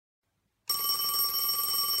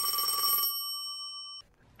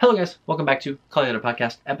Hello guys, welcome back to Call It a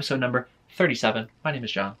Podcast, episode number 37. My name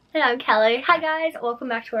is John. And I'm Kelly. Hi guys, welcome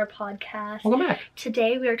back to our podcast. Welcome back.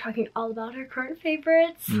 Today we are talking all about our current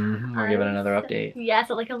favorites. We're giving another update. Yeah,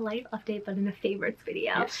 so like a life update, but in a favorites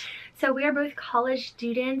video. Yes. So we are both college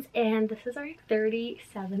students, and this is our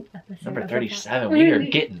 37th episode. Number 37. We are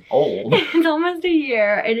getting old. It's almost a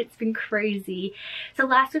year, and it's been crazy. So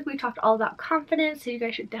last week we talked all about confidence, so you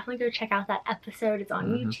guys should definitely go check out that episode. It's on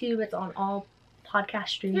YouTube. It's on all podcast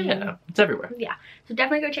streaming. Yeah, it's everywhere. Yeah, so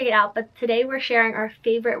definitely go check it out. But today we're sharing our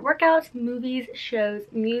favorite workouts, movies, shows,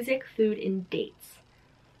 music, food, and dates.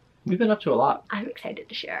 We've been up to a lot. I'm excited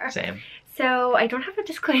to share. Same. So I don't have a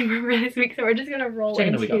disclaimer for this week, so we're just gonna roll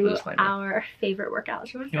into our favorite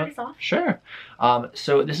workouts. You want to start us off? Sure.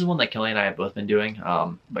 So this is one that Kelly and I have both been doing,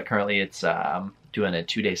 but currently it's doing a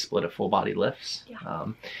 2-day split of full body lifts. Yeah.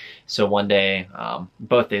 So one day,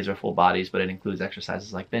 both days are full bodies, but it includes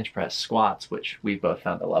exercises like bench press, squats, which we've both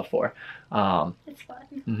found a love for. It's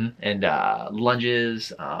fun. And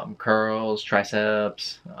lunges, curls,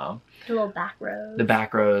 triceps. The little back rows. The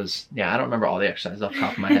back rows. Yeah, I don't remember all the exercises off the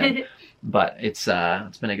top of my head, but it's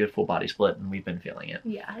been a good full body split, and we've been feeling it.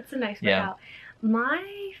 Yeah, it's a nice workout.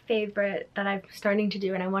 My favorite that I'm starting to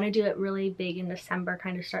do, and I want to do it really big in December,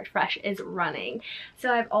 kind of start fresh, is running.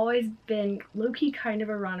 So I've always been low-key kind of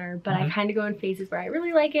a runner, but I kind of go in phases where I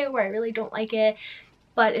really like it, where I really don't like it.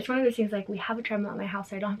 But it's one of those things, like, we have a treadmill at my house,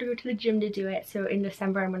 so I don't have to go to the gym to do it. So in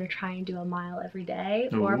December, I'm going to try and do a mile every day,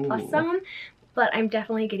 or plus some. But I'm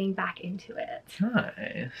definitely getting back into it.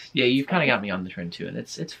 Nice. Yeah, you've kind of got me on the trend too, and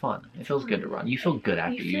it's fun. It feels good to run. You feel good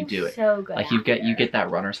after you do it. So good. Like you get that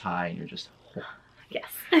runner's high, and you're just. Yes.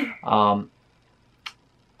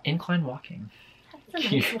 Incline walking. That's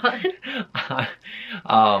a nice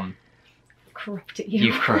one. Corrupted you.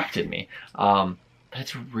 You've corrupted me. But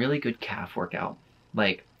it's a really good calf workout.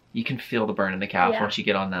 Like, you can feel the burn in the calf once you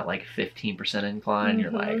get on that like 15% incline.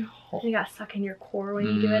 You're like, oh. You gotta suck in your core when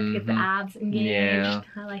you do it to get the abs engaged. Yeah.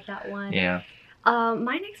 I like that one. Yeah.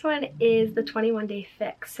 My next one is the 21-Day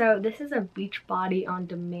Fix. So this is a Beachbody on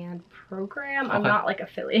demand program. I'm not like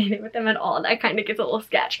affiliated with them at all. That kind of gets a little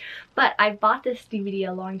sketch. But I bought this DVD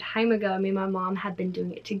a long time ago. Me and my mom have been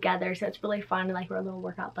doing it together, so it's really fun. Like, we're little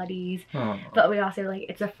workout buddies. But we also like,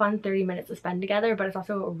 it's a fun 30 minutes to spend together, but it's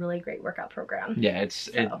also a really great workout program. Yeah,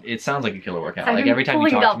 it sounds like a killer workout. Like, every time you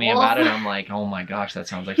talk to me about it, I'm like, oh my gosh, that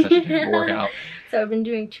sounds like such a terrible workout. So I've been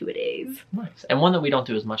doing 2-a-days. Nice. And one that we don't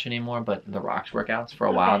do as much anymore, but the Rocks workouts. For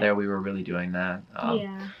a while there, we were really doing that.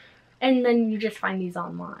 Yeah. And then you just find these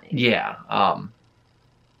online. Yeah.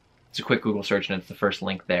 It's a quick Google search, and it's the first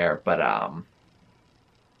link there. But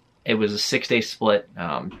it was a 6-day split,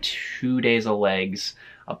 2 days of legs,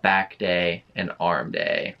 a back day, an arm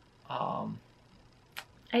day. I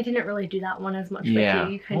didn't really do that one as much, but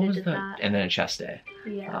you kind of did that. And then a chest day.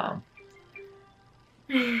 Yeah.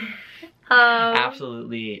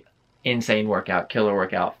 Absolutely insane workout, killer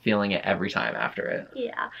workout, feeling it every time after it.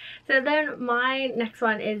 Yeah. So then my next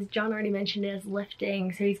one is, John already mentioned it, is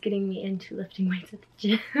lifting. So he's getting me into lifting weights at the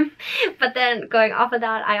gym. But then going off of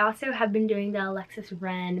that, I also have been doing the Alexis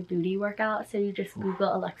Ren booty workout. So you just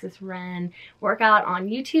Google Alexis Ren workout on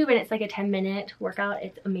YouTube, and it's like a 10-minute workout.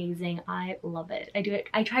 It's amazing. I love it. I do it.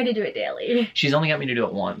 I try to do it daily. She's only got me to do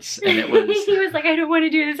it once, and it was... He was like, I don't want to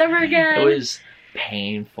do this ever again. It was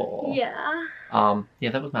painful. Yeah.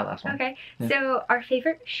 Yeah, that was my last one. Okay, so our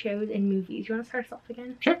favorite shows and movies. You want to start us off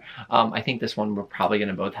again? Sure. I think this one, we're probably going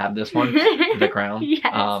to both have this one, The Crown.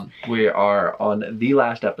 Yes. We are on the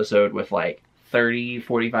last episode with like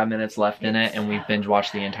 30-45 minutes left in it, and we've binge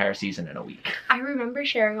watched the entire season in a week. I remember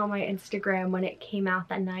sharing on my Instagram when it came out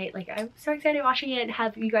that night, like, I'm so excited watching it.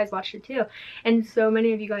 Have you guys watched it too? And so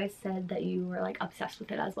many of you guys said that you were like obsessed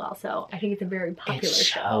with it as well, so I think it's a very popular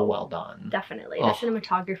show. So well done. Definitely. The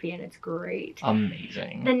cinematography, and it's great.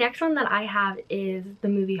 Amazing. The next one that I have is the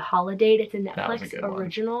movie Holiday. It's a Netflix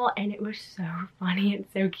original, and it was so funny and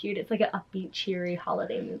so cute. It's like an upbeat, cheery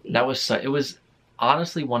holiday movie. It was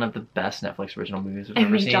honestly one of the best Netflix original movies I've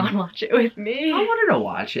ever seen. John watch it with me. I wanted to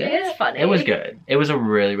watch it. It's funny. It was good. It was a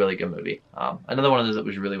really, really good movie. Another one of those that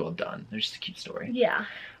was really well done. It was just a cute story. Yeah.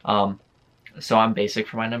 So I'm basic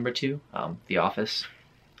for my number 2, The Office.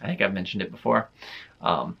 I think I've mentioned it before.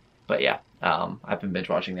 But yeah, I've been binge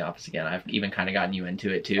watching The Office again. I've even kind of gotten you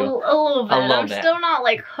into it too. A little bit. I'm still not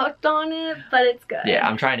like hooked on it, but it's good. Yeah,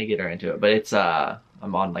 I'm trying to get her into it, but it's I'm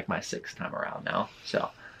on like my 6th time around now,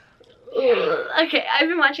 so. Okay, I've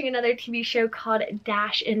been watching another TV show called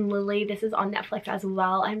Dash and Lily. This is on Netflix as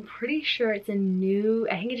well. I'm pretty sure it's a new,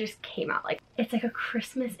 I think it just came out. Like, it's like a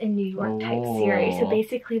Christmas in New York type series. So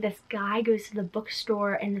basically this guy goes to the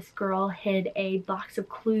bookstore and this girl hid a box of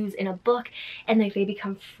clues in a book, and like they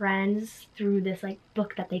become friends through this like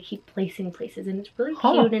book that they keep placing places, and it's really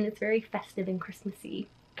cute and it's very festive and Christmassy.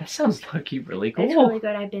 That sounds lucky, really cool. It's really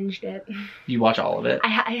good. I binged it. You watch all of it?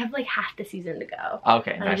 I have like half the season to go.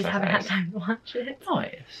 Okay, nice. I just haven't had time to watch it.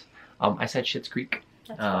 Nice. I said Schitt's Creek.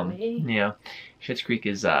 That's funny. Yeah, Schitt's Creek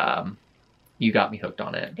is you got me hooked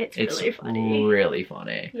on it. It's really funny. Really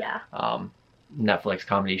funny. Yeah. Netflix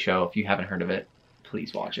comedy show. If you haven't heard of it,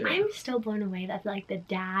 please watch it. I'm still blown away that like the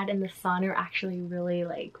dad and the son are actually really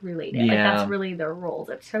like related. Yeah. Like that's really their roles.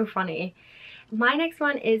 It's so funny. My next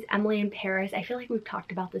one is Emily in Paris. I feel like we've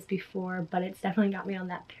talked about this before, but it's definitely got me on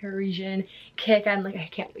that Parisian kick. I'm like, I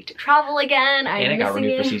can't wait to travel again. And it got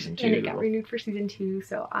renewed for season 2. And it got renewed for season 2,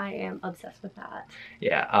 so I am obsessed with that.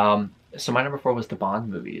 Yeah. So my number 4 was the Bond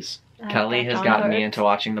movies. Kelly has gotten me into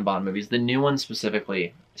watching the Bond movies. The new ones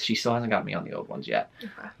specifically, she still hasn't got me on the old ones yet.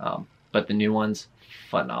 Okay. But the new ones,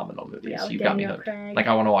 phenomenal movies. Yeah, You got me hooked. Craig. Like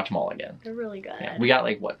I want to watch them all again. They're really good. Yeah. We got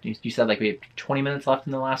like what? You said like we have 20 minutes left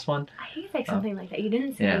in the last one? I think it's like something like that. You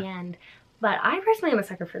didn't see the end. But I personally am a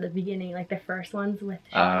sucker for the beginning, like the first ones with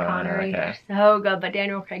Sean Connery. Okay. So good, but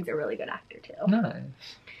Daniel Craig's a really good actor too.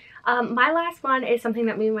 Nice. My last one is something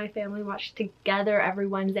that me and my family watch together every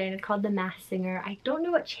Wednesday, and it's called The Masked Singer. I don't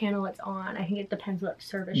know what channel it's on. I think it depends what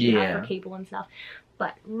service you have for cable and stuff.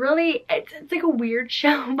 But really, it's like a weird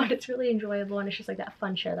show, but it's really enjoyable, and it's just like that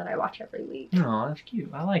fun show that I watch every week. Oh, that's cute.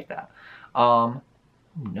 I like that. No,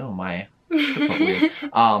 my weird.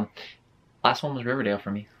 Last one was Riverdale for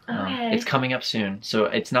me. Okay. It's coming up soon, so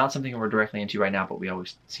it's not something we're directly into right now, but we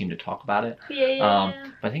always seem to talk about it. Yeah.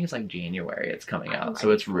 But I think it's like January it's coming out, so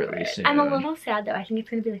it's really soon. I'm a little sad though. I think it's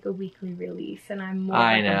going to be like a weekly release, and I'm more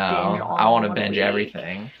I like know. binge I want to binge week.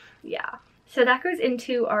 everything. Yeah. So that goes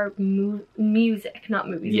into our music, not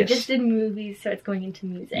movies. Yes. We just did movies, so it's going into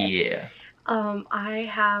music. Yeah. I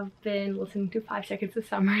have been listening to 5 Seconds of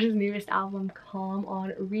Summer's newest album, Calm,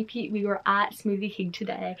 on repeat. We were at Smoothie King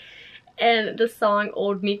today, and the song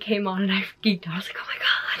Old Me came on, and I geeked out. I was like, oh my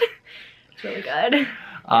god. It's really good.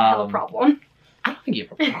 I have a problem. I don't think you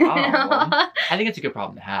have a problem. I think it's a good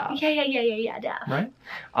problem to have. Yeah, def. Right?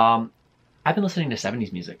 I've been listening to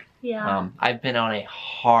 70s music. Yeah. I've been on a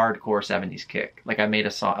hardcore 70s kick. Like I made a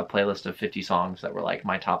playlist of 50 songs that were like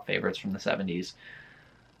my top favorites from the 70s.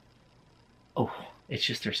 Oh, it's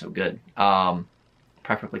just, they're so good.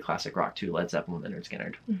 Preferably classic rock too, Led Zeppelin, Lynyrd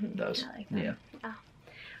Skynyrd. Those. I like that. Yeah.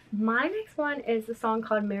 My next one is the song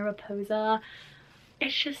called Mariposa.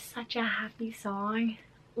 It's just such a happy song.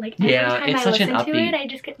 Like every time it's I such listen an to upbeat. it, I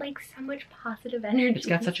just get like so much positive energy. It's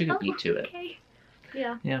got such a good beat to it. Okay.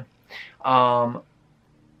 Yeah. Yeah.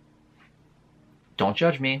 Don't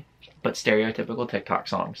judge me, but stereotypical TikTok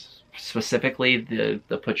songs, specifically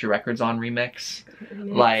the Put Your Records On remix,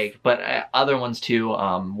 like, but other ones too.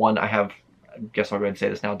 One I guess I'll go ahead and say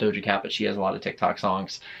this now, Doja Cat, but she has a lot of TikTok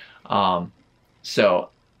songs. So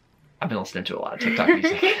I've been listening to a lot of TikTok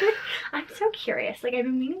music. I'm so curious. Like, I've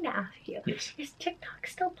been meaning to ask you. Yes. Is TikTok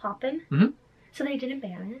still popping? Mm-hmm. So they didn't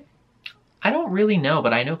ban it? I don't really know,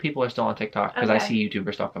 but I know people are still on TikTok because I Okay. see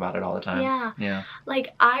YouTubers talk about it all the time. Yeah. Yeah.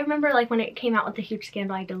 Like, I remember, like, when it came out with the huge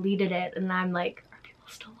scandal, I deleted it, and I'm like, are people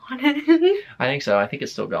still on it? I think so. I think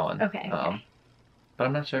it's still going. Okay. But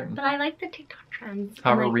I'm not certain. But I like the TikTok trends.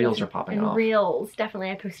 However, like, reels are popping off. Reels, definitely.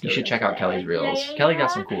 I posted. You should check out Kelly's reels. Yeah. Kelly got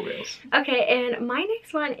some cool reels. Okay, and my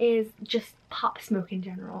next one is just Pop Smoke in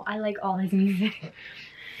general. I like all his music.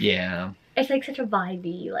 Yeah. It's like such a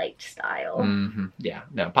vibey like style. Mm-hmm. Yeah.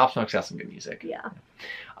 No, Pop Smoke's got some good music. Yeah.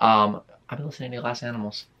 I've been listening to Glass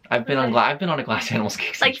Animals. I've been on a Glass Animals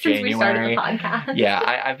kick since Like since January. we started the podcast.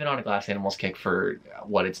 Yeah, I've been on a Glass Animals kick for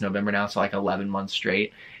it's November now, so like 11 months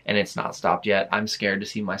straight, and it's not stopped yet. I'm scared to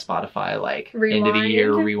see my Spotify like end of the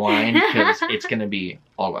year rewind because it's gonna be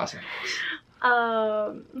all Glass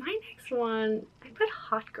Animals. My next one, I put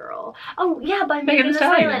Hot Girl. Oh yeah, by Megan Megan Thee Thee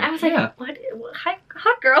Stallion. Stallion. I was like, Yeah. what?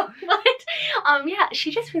 Hot Girl? What? Yeah,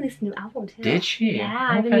 she just released a new album too. Did she? Yeah,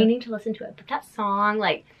 I've been Okay. meaning to listen to it. But that song,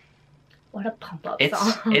 like, what a pump up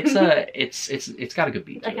song. It's got a good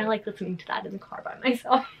beat to like it. I like listening to that in the car by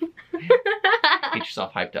myself. Get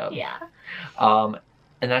yourself hyped up. Yeah. And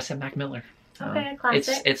then I said Mac Miller. So Okay,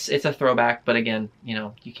 classic. It's a throwback, but again, you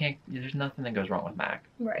know, you can't. There's nothing that goes wrong with Mac.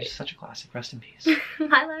 Right. It's such a classic. Rest in peace.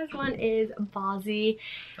 My last one is Bozzy.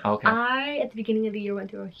 Okay. I, at the beginning of the year,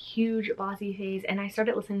 went through a huge Bozzy phase, and I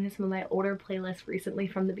started listening to some of my older playlists recently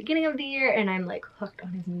from the beginning of the year, and I'm like hooked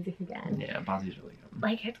on his music again. Yeah, Bozzy's really good.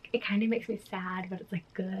 Like, it kind of makes me sad, but it's like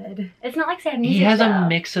good. It's not like sad music. He has though. a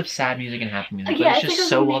mix of sad music and happy music, Yeah, but it's just like a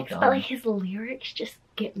so mix, well done. But like his lyrics just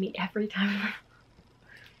get me every time.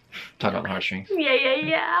 Talk on the heartstrings.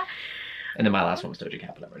 Yeah. And then my last one was Doja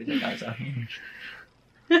Cat, but I've already did that. So.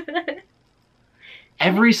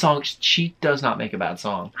 Every song, she does not make a bad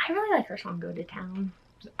song. I really like her song "Go to Town."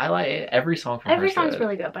 I like it. Every song from her. Every song's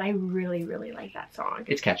really good, but I really, really like that song.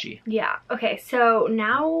 It's catchy. Yeah. Okay, so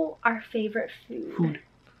now our favorite food.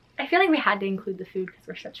 I feel like we had to include the food because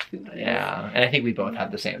we're such foodies. Yeah, and I think we both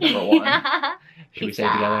had the same number one. Yeah. Should we say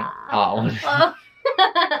it together? Oh.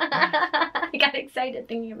 I got excited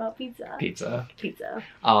thinking about pizza. Pizza. Pizza.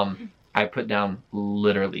 I put down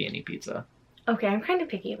literally any pizza. Okay, I'm kind of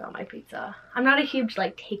picky about my pizza. I'm not a huge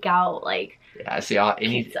like takeout like. Yeah, see,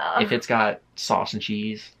 any pizza. if it's got sauce and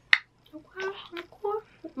cheese. Okay.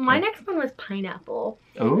 My next one was pineapple.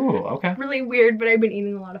 Oh, okay. Really weird, but I've been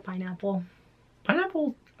eating a lot of pineapple.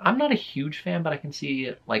 Pineapple. I'm not a huge fan, but I can see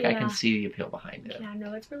I Yeah. can see the appeal behind it. Yeah,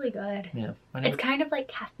 no, it's really good. Yeah, It's kind of like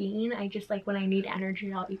caffeine. I just like when I need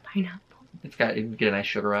energy, I'll eat pineapple. you get a nice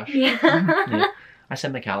sugar rush. Yeah. Yeah. I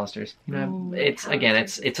said McAllister's. You know, Ooh, it's again,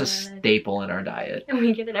 it's McAllister's a is good. staple in our diet. And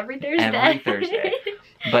we get it every Thursday. Every Thursday.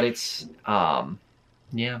 But it's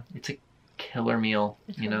yeah, it's a killer meal.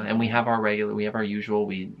 It's You know, really and we good. have our usual.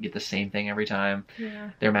 We get the same thing every time.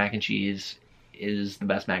 Yeah. Their mac and cheese is the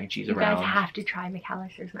best mac and cheese You around. guys have to try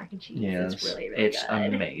McAllister's mac and cheese. Yes, It's really, really it's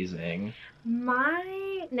good. amazing.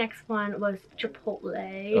 My next one was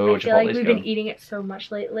Chipotle. Oh, I feel like Chipotle's we've been good. eating it so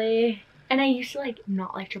much lately. And I used to like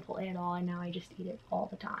not like Chipotle at all, and now I just eat it all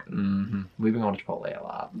the time. Mm-hmm. We've been going to Chipotle a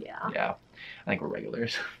lot. Yeah. Yeah, I think we're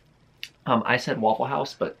regulars. I said Waffle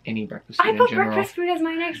House, but any breakfast food I in put general. breakfast food as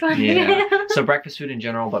my next one. Yeah. So breakfast food in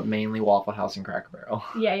general, but mainly Waffle House and Cracker Barrel.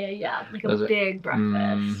 Yeah. Like Those a are- big breakfast.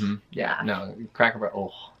 Mhm. Yeah. No, Cracker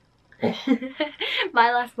Barrel. Oh.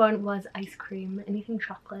 My last one was ice cream. Anything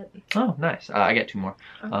chocolate. Oh, nice. I get two more.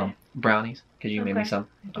 Okay. Brownies, because you made me Okay. some,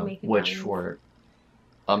 I can make you which brownies. were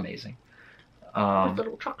amazing. With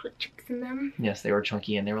little chocolate chips in them. Yes, they were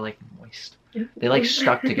chunky and they were like moist. They like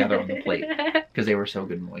stuck together on the plate because they were so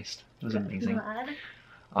good moist. It was amazing. Glad.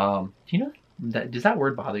 Do you know that? Does that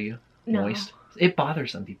word bother you? No. Moist. It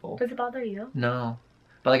bothers some people. Does it bother you? No,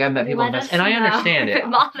 but like I've met people Let in us and I know understand if it.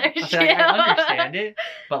 it bothers I feel like you. I understand it,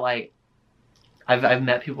 but like I've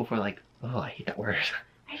met people who are like, oh, I hate that word.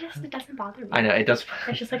 It doesn't bother me. I know it does.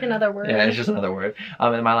 It's just like another word. Yeah, it's just another word.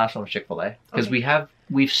 And my last one was Chick-fil-A because Okay.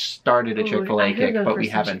 we've started a Ooh, Chick-fil-A I'm gonna kick, go but for we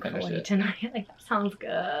some haven't Chick-fil-A finished it. tonight. Like that sounds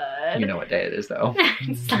good. You know what day it is though.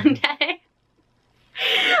 Sunday.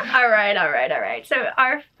 All right. So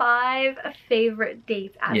our 5 favorite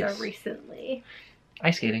dates as Yes. of recently.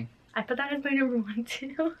 Ice skating. I put that as my number 1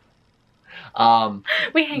 too. Um,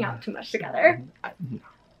 We hang out too much together.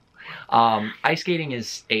 Ice skating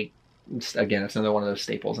is it's another one of those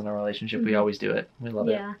staples in our relationship. We Mhm. always do it. We love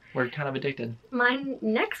it. Yeah. We're kind of addicted. My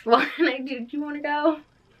next one, do you want to go?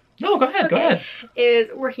 No, go ahead. Go Okay. ahead. Is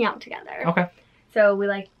working out together. Okay. So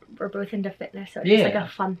we're both into fitness, so it's just like Yeah. a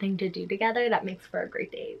fun thing to do together that makes for a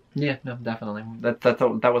great date. Yeah. No, definitely.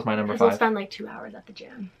 That was my number 'Cause we'll 5. spend like 2 hours at the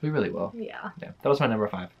gym. We really will. Yeah. Yeah. That was my number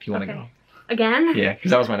 5. If you want to Okay. go. Again? Yeah,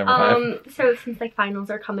 because that was my number 5. So since like finals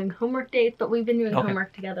are coming, homework dates, but we've been doing Okay.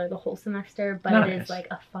 homework together the whole semester, but it Nice. is like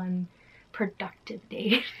a fun, productive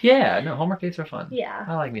date. Yeah. No, homework dates are fun. Yeah.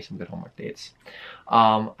 I like me some good homework dates.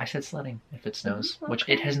 I said sledding if it snows, which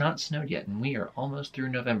it Okay. has not snowed yet, and we are almost through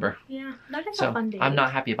November. Yeah. That is a So fun date. I'm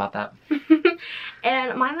not happy about that.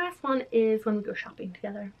 And my last one is when we go shopping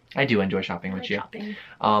together. I do enjoy shopping I with like you. shopping.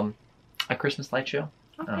 A Christmas light show,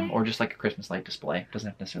 Okay. or just like a Christmas light display. Doesn't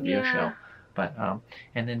have to necessarily be a Yeah. show, but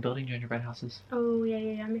and then building gingerbread houses. Oh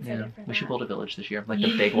yeah. I'm excited Yeah, for that. we should build a village this year, like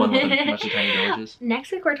the big one with a bunch of tiny villages.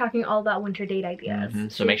 Next week we're talking all about winter date ideas.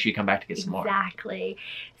 Mhm, so make sure you come back to get some more. Exactly.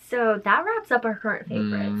 So that wraps up our current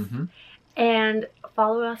favorites. Mhm. And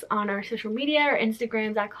follow us on our social media. Our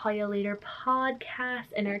Instagram's at Call You Later Podcast,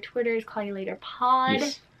 and our Twitter's Call You Later Pod.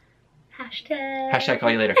 Yes. Hashtag.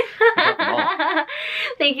 Call you later. I got them all.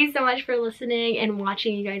 Thank you so much for listening and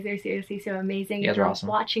watching. You guys are seriously so amazing. You guys If you're are awesome.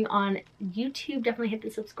 watching on YouTube, definitely hit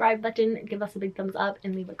the subscribe button, give us a big thumbs up,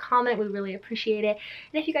 and leave a comment. We really appreciate it.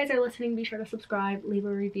 And if you guys are listening, be sure to subscribe, leave a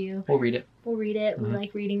review. We'll read it. We'll read it. We Mhm.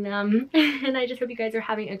 like reading them. And I just hope you guys are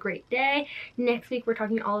having a great day. Next week, we're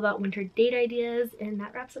talking all about winter date ideas. And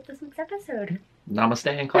that wraps up this week's episode. namaste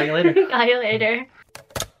and call you later. Call you later.